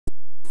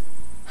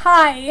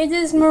Hi, it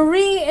is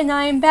Marie and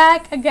I am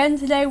back again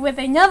today with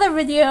another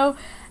video,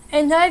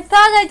 and I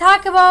thought I'd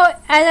talk about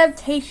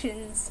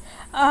adaptations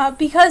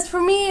because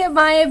for me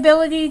my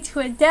ability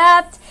to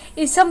adapt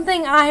is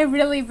something I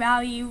really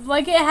value.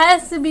 Like, it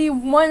has to be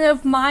one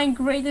of my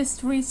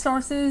greatest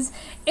resources,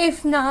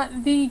 if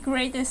not the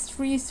greatest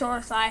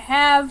resource I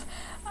have,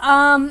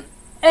 and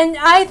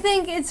I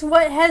think it's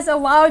what has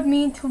allowed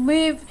me to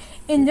live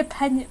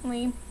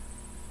independently.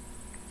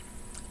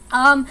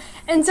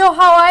 And so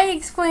how I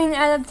explain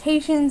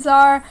adaptations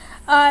are,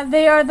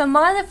 they are the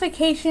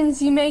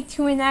modifications you make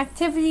to an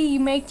activity, you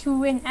make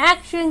to an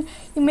action,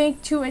 you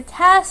make to a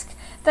task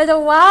that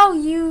allow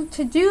you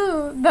to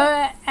do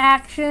the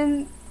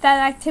action, that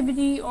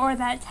activity, or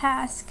that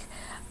task.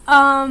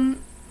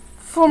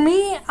 For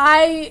me,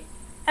 I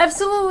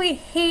absolutely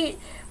hate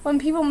when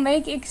people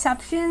make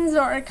exceptions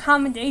or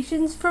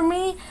accommodations for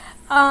me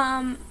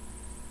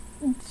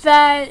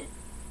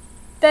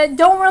that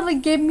don't really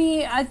give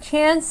me a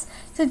chance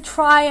to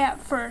try at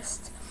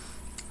first.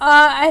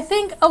 I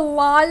think a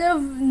lot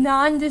of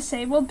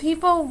non-disabled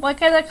people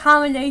look at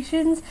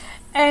accommodations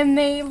and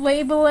they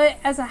label it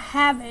as a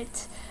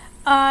habit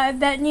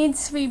that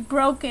needs to be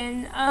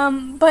broken.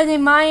 But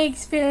in my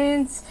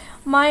experience,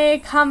 my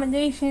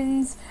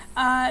accommodations,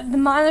 the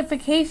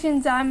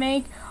modifications I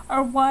make,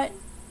 are what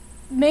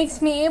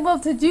makes me able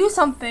to do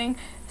something.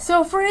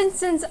 So for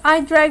instance,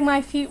 I drag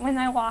my feet when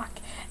I walk,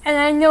 and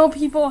I know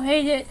people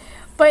hate it,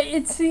 but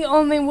it's the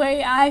only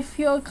way I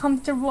feel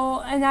comfortable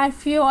and I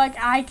feel like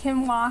I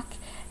can walk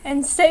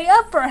and stay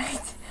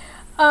upright.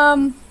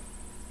 And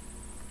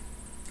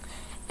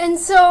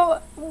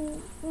so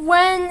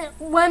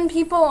when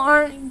people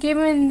aren't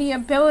given the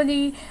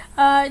ability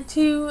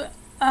to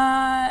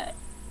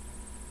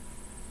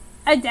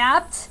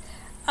adapt,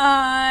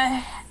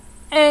 and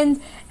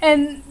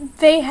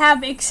they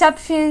have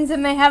exceptions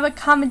and they have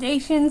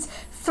accommodations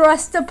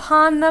thrust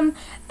upon them,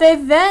 they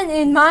then,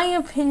 in my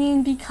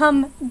opinion,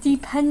 become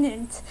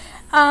dependent.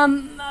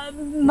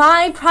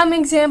 My prime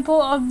example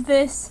of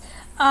this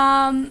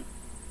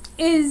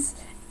is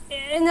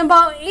in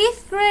about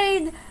 8th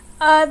grade,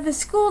 the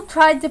school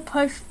tried to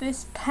push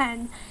this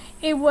pen.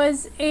 It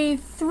was a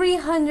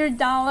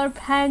 $300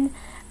 pen,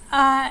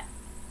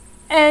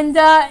 and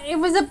it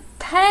was a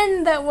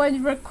pen that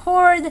would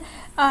record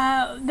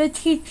the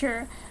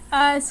teacher,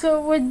 so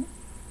it would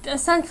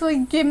essentially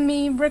give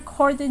me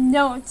recorded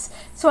notes,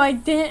 so I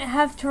didn't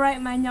have to write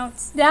my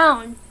notes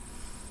down.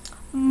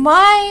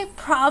 My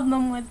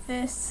problem with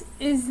this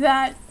is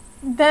that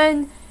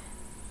then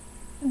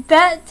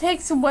that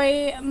takes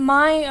away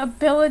my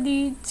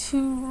ability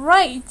to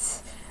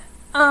write,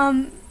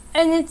 and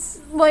it's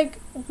like,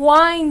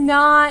 why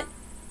not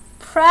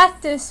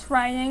practice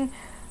writing?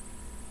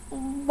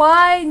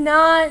 Why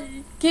not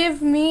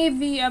give me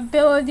the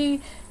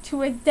ability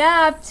to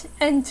adapt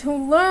and to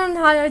learn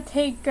how to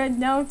take good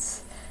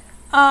notes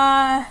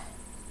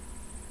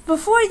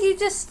before you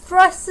just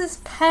thrust this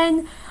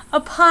pen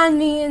upon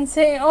me and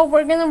say, oh,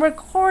 we're gonna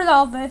record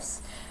all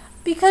this?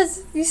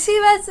 Because you see,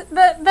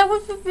 that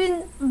would have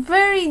been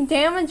very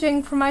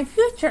damaging for my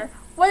future.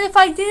 What if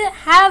I didn't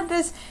have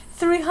this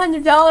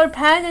 $300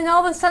 pen and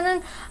all of a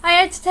sudden I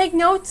had to take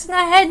notes and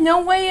I had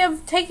no way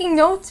of taking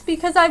notes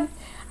because I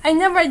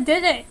never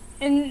did it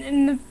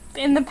in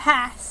the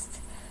past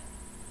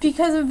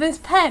because of this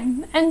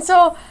pen? And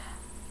so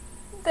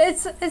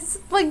it's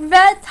like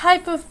that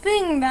type of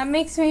thing that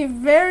makes me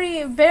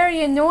very,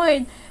 very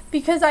annoyed,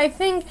 because I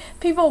think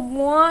people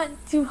want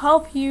to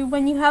help you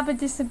when you have a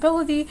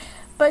disability,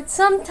 but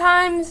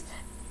sometimes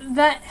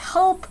that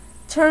help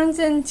turns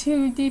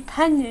into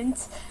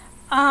dependence,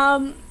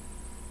 and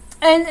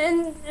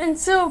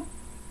so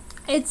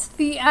it's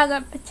the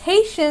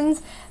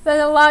adaptations that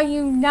allow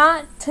you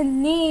not to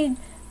need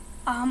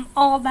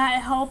all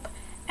that help,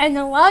 and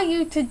allow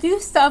you to do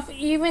stuff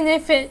even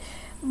if it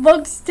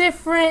looks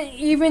different,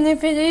 even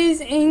if it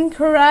is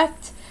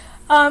incorrect,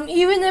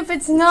 even if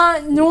it's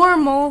not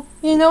normal.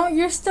 You know,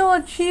 you're still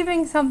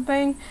achieving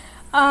something,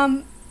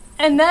 and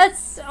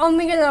that's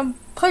only gonna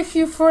push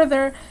you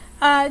further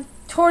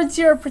towards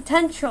your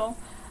potential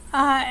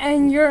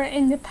and your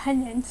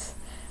independence.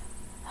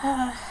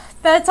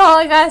 That's all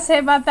I gotta say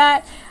about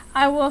that.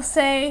 I will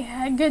say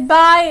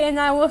goodbye, and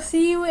I will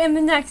see you in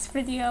the next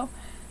video.